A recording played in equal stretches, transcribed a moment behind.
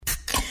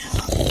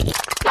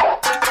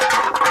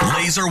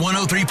Laser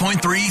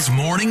 103.3's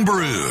Morning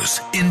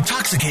Brews,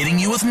 intoxicating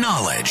you with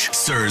knowledge,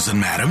 sirs and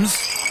madams.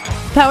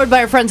 Powered by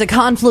our friends at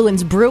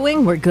Confluence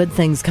Brewing, where good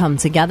things come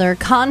together.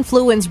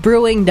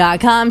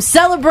 ConfluenceBrewing.com,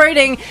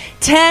 celebrating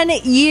 10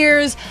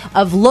 years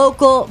of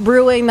local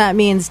brewing. That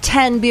means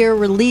 10 beer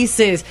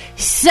releases,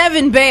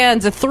 7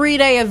 bands, a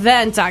 3-day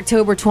event,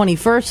 October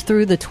 21st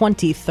through the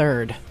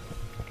 23rd.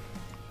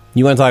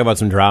 You want to talk about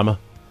some drama?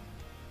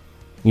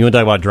 You want to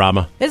talk about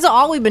drama? This is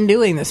all we've been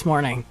doing this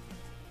morning.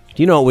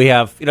 Do you know what we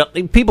have? You know,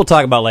 people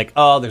talk about like,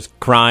 oh, there's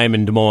crime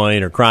in Des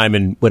Moines or crime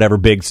in whatever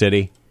big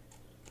city.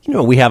 You know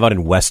what we have out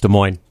in West Des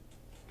Moines?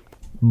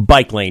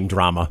 Bike lane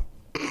drama.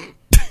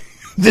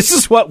 This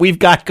is what we've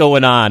got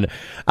going on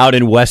out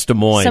in West Des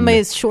Moines.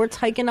 Somebody's shorts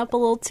hiking up a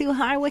little too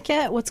high,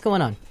 Wicket? What's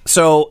going on?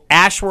 So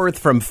Ashworth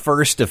from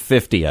 1st to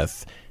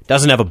 50th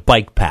doesn't have a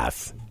bike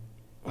path.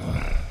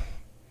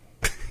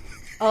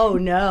 Oh,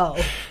 no.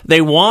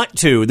 They want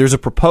to. There's a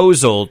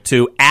proposal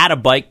to add a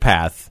bike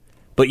path,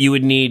 but you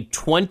would need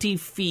 20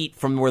 feet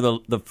from where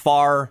the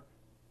far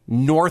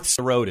north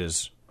road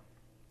is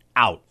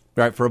out,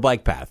 right, for a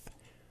bike path.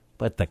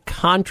 But the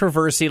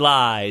controversy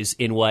lies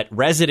in what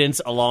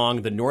residents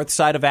along the north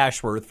side of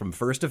Ashworth from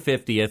 1st to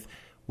 50th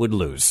would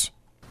lose.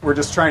 We're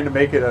just trying to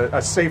make it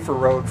a safer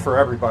road for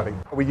everybody.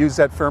 We use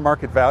that fair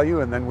market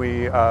value, and then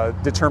we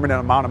determine an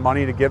amount of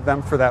money to give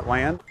them for that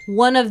land.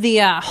 One of the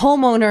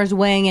homeowners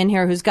weighing in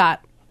here who's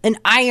got an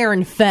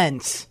iron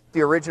fence.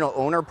 The original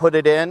owner put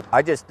it in.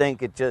 I just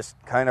think it just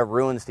kind of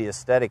ruins the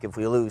aesthetic if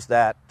we lose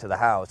that to the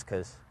house,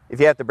 because if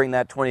you have to bring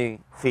that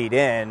 20 feet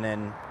in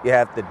and you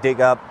have to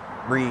dig up,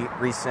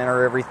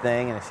 recenter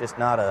everything, and it's just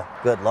not a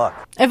good look.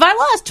 If I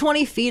lost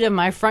 20 feet in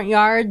my front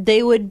yard,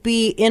 they would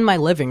be in my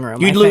living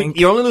room, I think.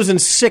 You're only losing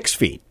 6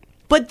 feet.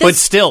 But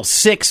still,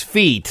 6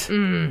 feet.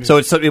 So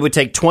it would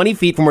take 20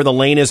 feet from where the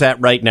lane is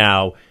at right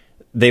now.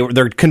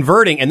 They're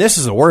converting, and this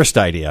is the worst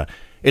idea.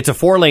 It's a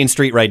 4-lane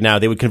street right now.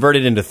 They would convert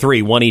it into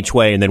 3, one each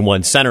way, and then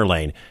one center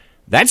lane.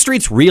 That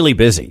street's really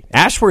busy.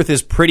 Ashworth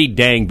is pretty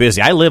dang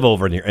busy. I live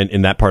over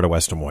in that part of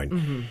West Des Moines.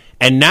 Mm-hmm.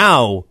 And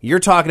now you're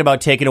talking about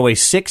taking away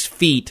 6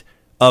 feet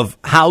of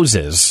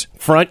houses,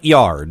 front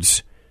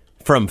yards,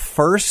 from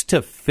 1st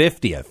to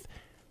 50th.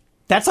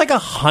 That's like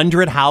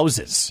 100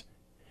 houses.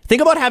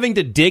 Think about having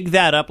to dig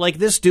that up, like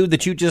this dude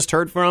that you just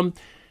heard from.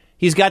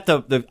 He's got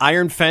the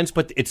iron fence,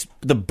 but it's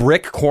the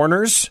brick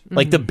corners,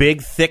 like the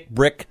big, thick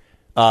brick,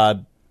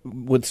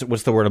 what's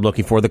the word I'm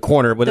looking for? The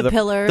corner. The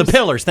pillars. The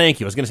pillars,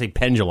 thank you. I was going to say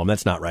pendulum.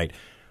 That's not right.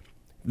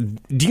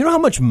 Do you know how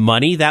much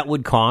money that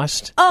would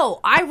cost? Oh,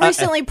 I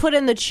recently put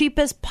in the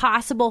cheapest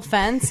possible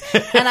fence,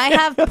 and I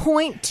have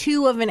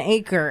 0.2 of an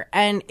acre,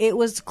 and it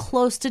was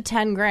close to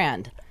 10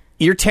 grand.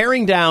 You're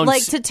tearing down...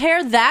 Like, to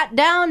tear that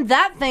down,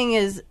 that thing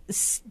is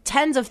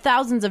tens of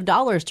thousands of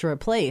dollars to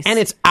replace. And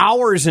it's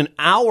hours and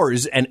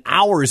hours and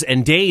hours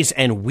and days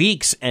and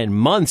weeks and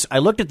months. I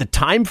looked at the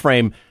time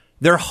frame.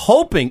 They're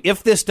hoping,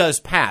 if this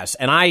does pass,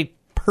 and I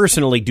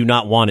personally do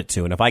not want it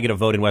to, and if I get a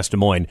vote in West Des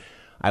Moines,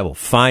 I will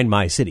find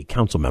my city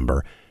council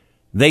member.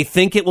 They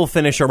think it will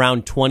finish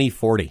around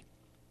 2040.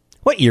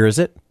 What year is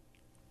it?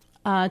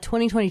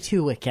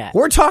 2022, Wicket.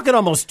 We're talking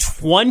almost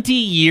 20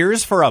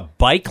 years for a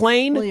bike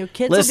lane? Well, your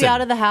kids will be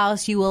out of the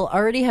house. You will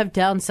already have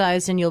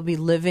downsized, and you'll be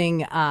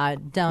living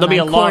down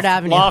on Court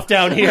Avenue. Loft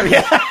down here.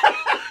 Yeah.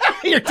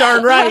 You're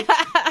darn right.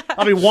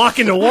 I'll be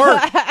walking to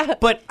work.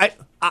 But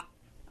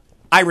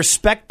I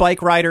respect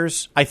bike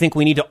riders. I think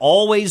we need to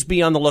always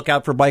be on the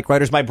lookout for bike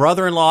riders. My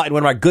brother-in-law and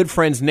one of my good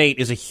friends, Nate,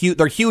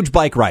 they're huge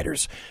bike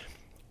riders.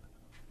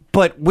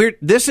 But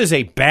this is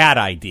a bad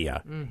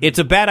idea. Mm-hmm. It's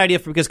a bad idea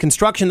because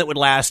construction that would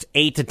last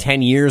 8 to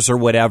 10 years or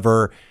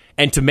whatever,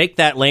 and to make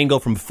that lane go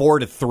from 4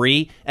 to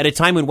 3 at a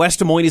time when West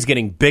Des Moines is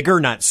getting bigger,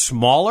 not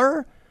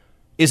smaller,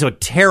 is a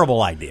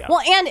terrible idea.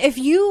 Well, and if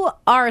you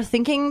are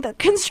thinking that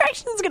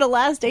construction is going to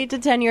last 8 to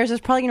 10 years,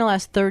 it's probably going to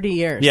last 30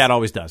 years. Yeah, it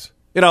always does.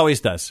 It always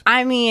does.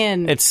 I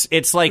mean...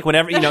 It's like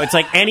whenever, it's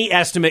like any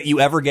estimate you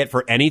ever get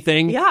for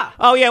anything. Yeah.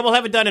 Oh, yeah, we'll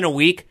have it done in a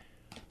week.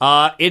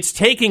 It's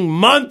taking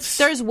months.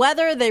 There's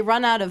weather. They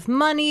run out of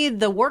money.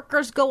 The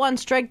workers go on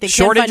strike. They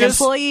can't find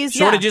employees.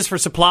 Shortages for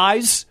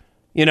supplies.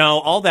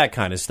 All that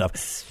kind of stuff.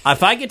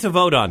 If I get to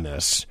vote on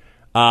this,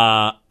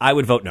 I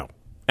would vote no.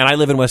 And I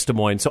live in West Des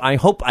Moines, so I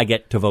hope I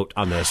get to vote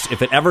on this.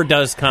 If it ever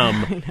does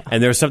come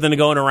and there's something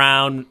going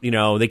around,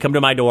 they come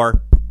to my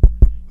door.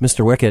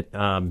 Mr. Wicket,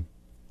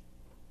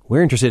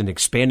 we're interested in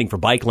expanding for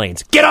bike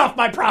lanes. Get off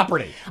my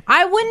property!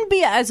 I wouldn't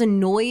be as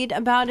annoyed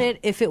about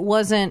it if it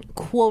wasn't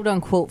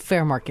quote-unquote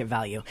fair market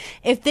value.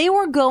 If they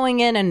were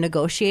going in and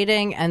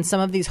negotiating and some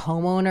of these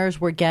homeowners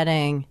were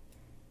getting,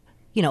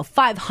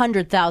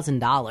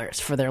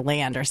 $500,000 for their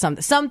land or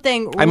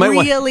something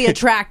really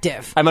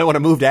attractive. I might want to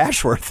move to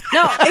Ashworth.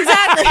 No,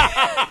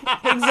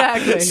 exactly.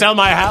 Exactly. Sell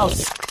my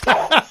house.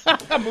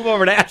 Move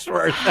over to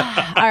Ashworth.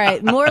 All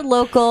right, more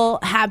local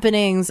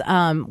happenings.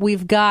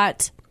 We've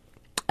got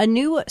a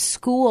new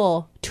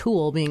school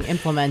tool being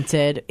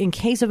implemented in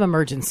case of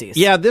emergencies.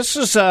 Yeah, this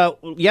is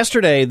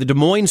yesterday. The Des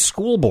Moines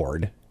School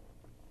Board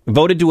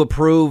voted to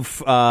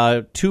approve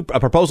a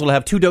proposal to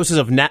have 2 doses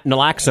of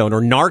naloxone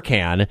or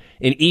Narcan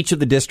in each of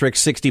the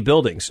district's 60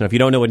 buildings. Now, if you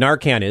don't know what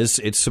Narcan is,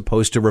 it's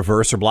supposed to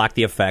reverse or block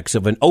the effects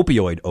of an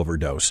opioid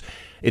overdose.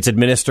 It's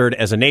administered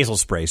as a nasal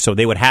spray, so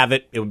they would have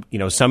it.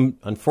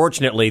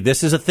 Unfortunately,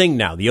 this is a thing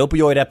now. The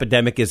opioid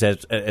epidemic is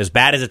as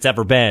bad as it's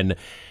ever been,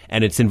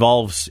 and it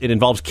involves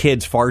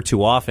kids far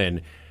too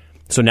often.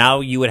 So now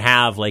you would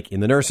have, like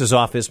in the nurse's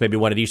office, maybe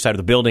one at each side of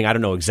the building. I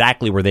don't know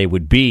exactly where they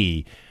would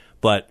be.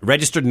 But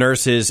registered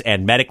nurses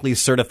and medically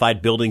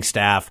certified building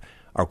staff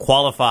are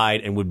qualified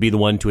and would be the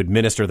one to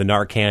administer the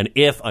Narcan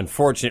if,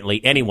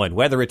 unfortunately, anyone,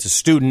 whether it's a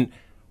student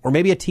or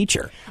maybe a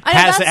teacher,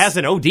 has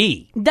an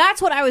OD.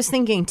 That's what I was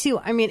thinking, too.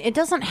 I mean, it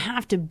doesn't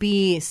have to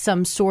be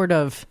some sort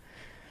of,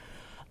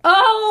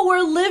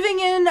 we're living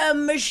in a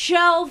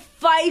Michelle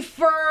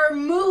Pfeiffer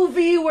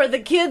movie where the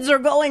kids are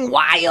going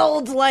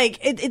wild.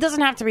 Like, it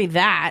doesn't have to be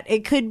that.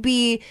 It could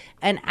be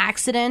an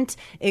accident.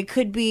 It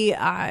could be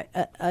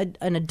an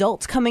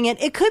adult coming in.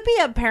 It could be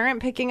a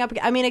parent picking up.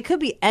 I mean, it could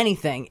be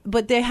anything.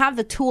 But they have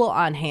the tool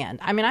on hand.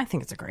 I mean, I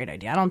think it's a great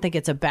idea. I don't think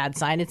it's a bad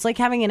sign. It's like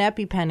having an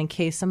EpiPen in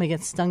case somebody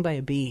gets stung by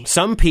a bee.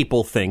 Some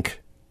people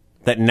think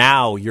that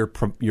now you're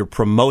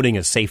promoting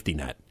a safety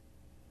net.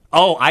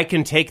 Oh, I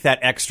can take that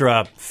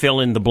extra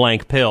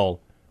fill-in-the-blank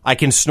pill. I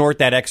can snort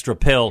that extra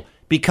pill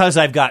because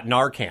I've got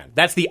Narcan.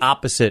 That's the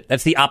opposite.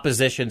 That's the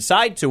opposition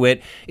side to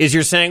it, is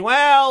you're saying,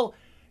 well,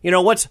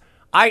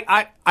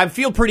 I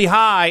feel pretty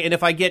high, and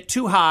if I get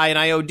too high and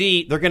I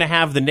OD, they're going to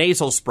have the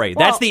nasal spray.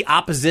 That's the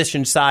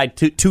opposition side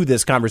to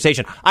this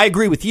conversation. I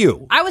agree with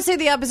you. I would say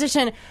the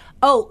opposition,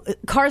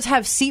 cars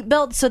have seat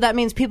belts, so that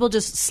means people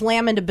just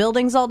slam into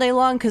buildings all day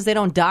long because they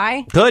don't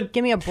die? Good.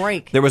 Give me a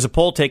break. There was a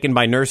poll taken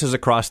by nurses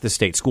across the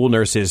state, school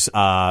nurses,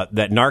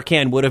 that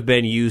Narcan would have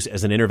been used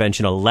as an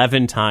intervention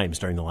 11 times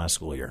during the last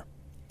school year.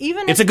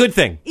 It's a good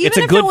thing. It's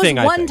a good thing. Even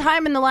if it was one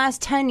time in the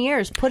last 10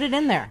 years, put it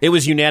in there. It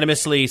was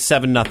unanimously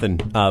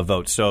 7-0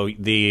 vote. So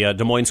the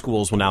Des Moines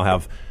schools will now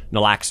have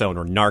naloxone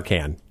or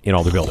Narcan in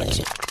all their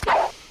buildings.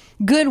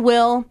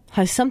 Goodwill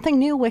has something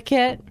new,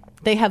 Wicket.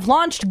 They have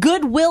launched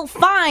Goodwill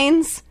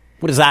Finds.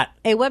 What is that?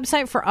 A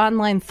website for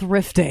online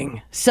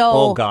thrifting. So,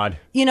 oh, God.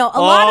 A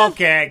lot of...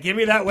 Okay, give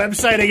me that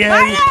website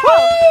again.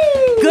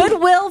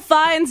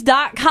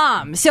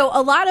 Goodwillfinds.com. So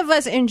a lot of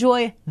us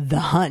enjoy the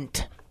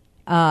hunt.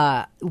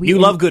 You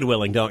love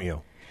Goodwilling, don't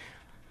you?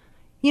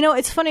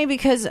 It's funny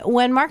because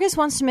when Marcus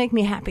wants to make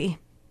me happy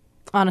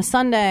on a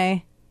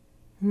Sunday,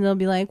 they'll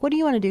be like, what do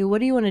you want to do?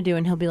 What do you want to do?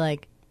 And he'll be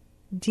like,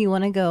 do you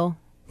want to go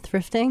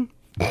thrifting?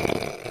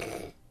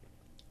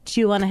 Do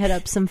you want to hit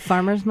up some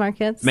farmers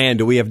markets? Man,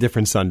 do we have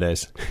different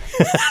Sundays.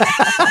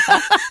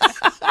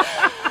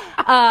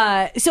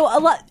 So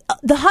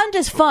the hunt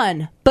is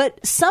fun,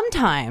 but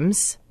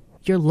sometimes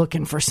you're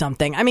looking for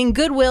something. I mean,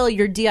 Goodwill,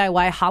 your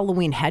DIY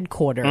Halloween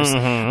headquarters.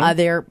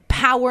 They're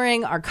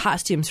powering our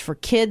costumes for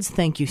kids.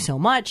 Thank you so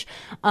much.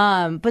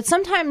 But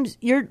sometimes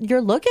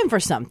you're looking for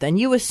something.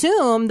 You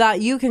assume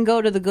that you can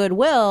go to the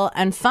Goodwill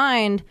and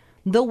find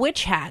the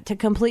witch hat to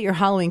complete your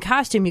Halloween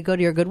costume. You go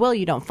to your Goodwill,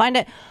 you don't find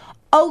it.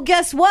 Oh,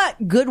 guess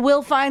what?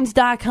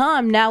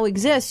 Goodwillfinds.com now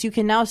exists. You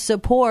can now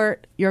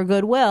support your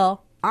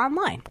Goodwill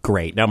online.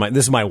 Great. Now,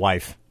 this is my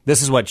wife.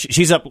 This is what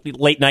she's up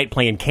late night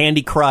playing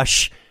Candy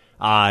Crush.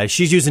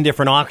 She's using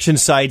different auction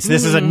sites.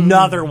 This is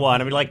another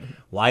one. I mean, like,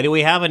 why do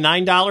we have a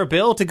 $9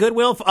 bill to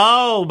Goodwill?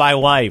 Oh, my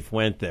wife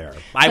went there.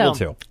 I will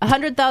too.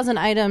 100,000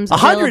 items.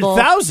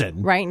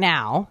 100,000 right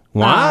now.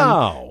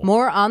 Wow.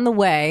 More on the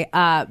way.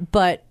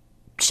 But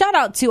shout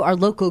out to our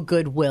local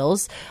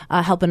Goodwills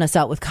helping us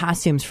out with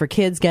costumes for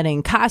kids,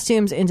 getting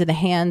costumes into the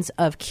hands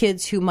of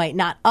kids who might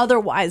not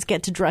otherwise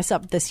get to dress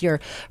up this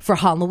year for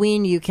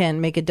Halloween. You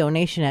can make a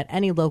donation at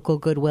any local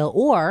Goodwill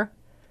or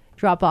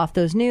drop off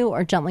those new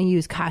or gently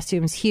used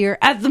costumes here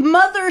at the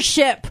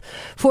mothership,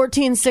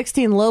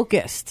 1416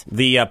 Locust.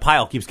 The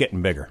pile keeps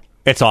getting bigger.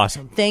 It's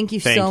awesome. Thank you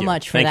so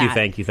much for that.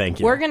 Thank you.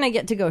 We're going to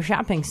get to go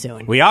shopping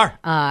soon. We are.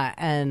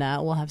 And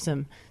we'll have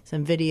some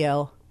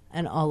video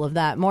and all of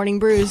that. Morning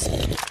Brews,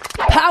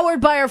 powered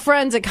by our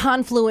friends at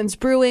Confluence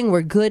Brewing,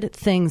 where good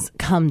things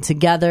come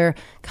together.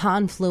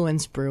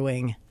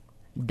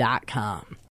 ConfluenceBrewing.com.